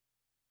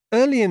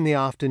Early in the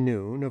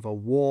afternoon of a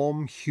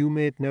warm,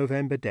 humid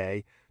November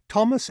day,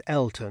 Thomas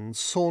Elton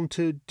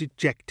sauntered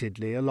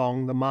dejectedly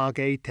along the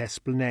Margate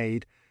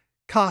esplanade,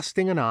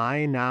 casting an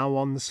eye now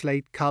on the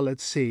slate-coloured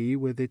sea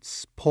with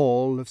its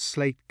pall of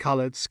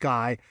slate-coloured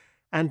sky,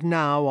 and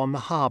now on the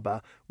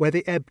harbour, where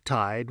the ebb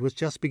tide was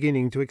just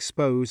beginning to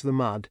expose the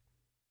mud.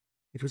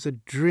 It was a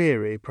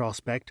dreary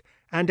prospect,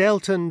 and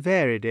Elton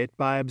varied it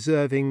by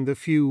observing the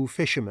few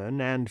fishermen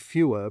and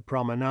fewer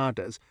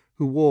promenaders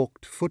who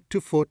walked foot to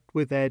foot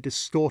with their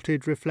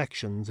distorted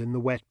reflections in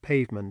the wet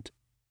pavement.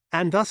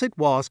 And thus it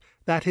was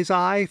that his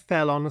eye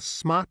fell on a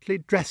smartly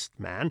dressed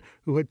man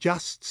who had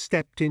just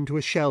stepped into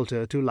a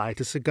shelter to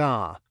light a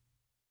cigar.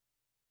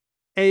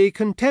 A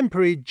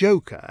contemporary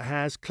joker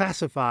has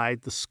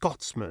classified the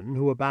Scotsmen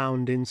who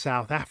abound in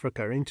South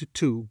Africa into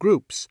two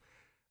groups,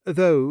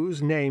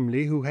 those,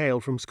 namely, who hail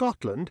from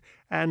Scotland,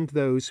 and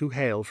those who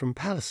hail from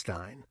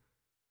Palestine.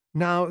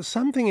 Now,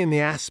 something in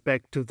the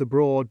aspect of the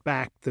broad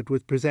back that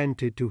was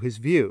presented to his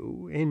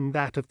view, in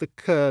that of the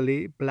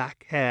curly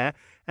black hair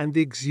and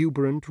the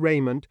exuberant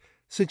raiment,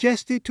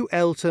 suggested to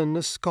Elton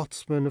a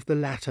Scotsman of the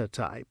latter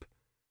type.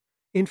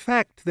 In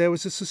fact, there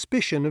was a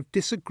suspicion of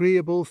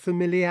disagreeable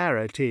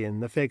familiarity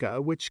in the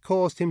figure which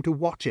caused him to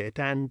watch it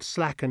and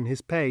slacken his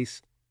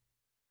pace.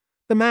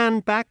 The man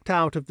backed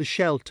out of the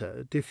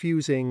shelter,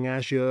 diffusing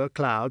azure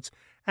clouds,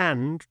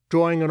 and,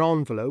 drawing an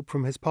envelope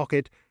from his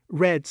pocket,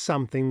 read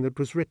something that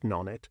was written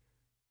on it.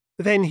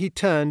 Then he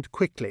turned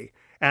quickly,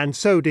 and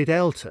so did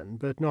Elton,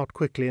 but not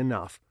quickly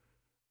enough,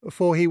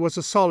 for he was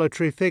a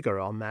solitary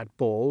figure on that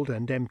bald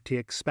and empty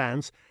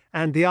expanse,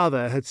 and the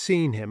other had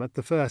seen him at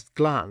the first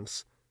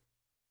glance.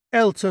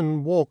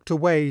 Elton walked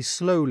away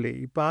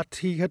slowly, but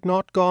he had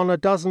not gone a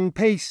dozen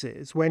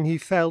paces when he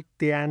felt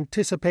the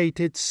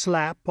anticipated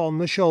slap on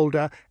the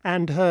shoulder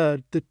and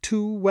heard the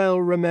too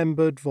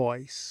well-remembered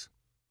voice.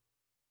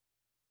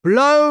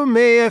 "Blow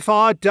me if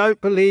I don't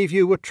believe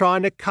you were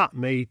trying to cut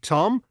me,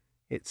 Tom,"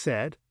 it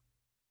said.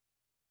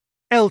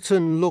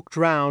 Elton looked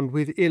round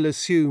with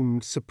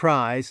ill-assumed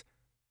surprise.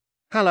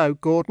 "Hello,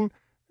 Gordon.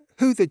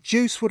 Who the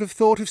deuce would have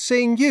thought of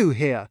seeing you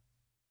here?"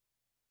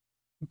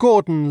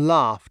 Gordon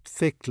laughed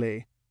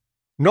thickly.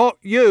 "Not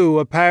you,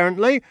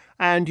 apparently,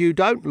 and you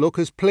don't look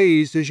as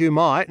pleased as you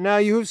might now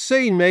you have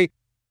seen me,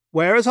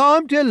 whereas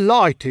I'm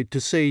delighted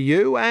to see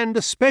you, and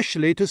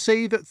especially to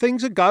see that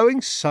things are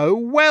going so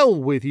well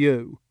with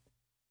you."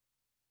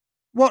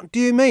 "What do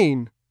you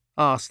mean?"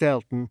 asked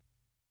Elton.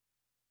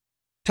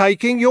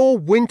 "Taking your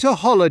winter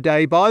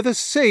holiday by the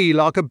sea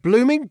like a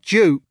blooming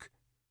duke."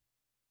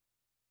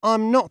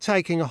 "I'm not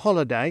taking a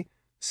holiday,"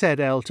 said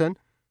Elton.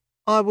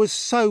 "I was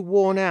so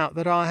worn out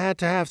that I had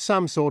to have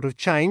some sort of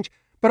change,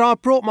 but I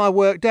brought my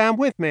work down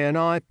with me and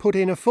I put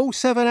in a full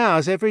 7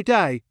 hours every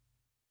day."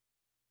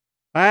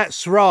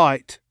 "That's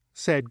right,"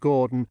 said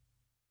Gordon.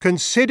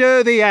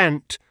 "Consider the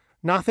ant.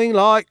 Nothing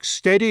like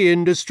steady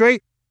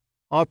industry.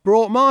 I've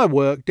brought my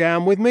work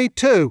down with me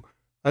too,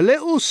 a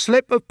little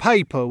slip of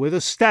paper with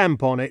a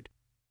stamp on it.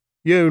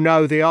 You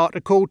know the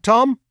article,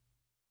 Tom?"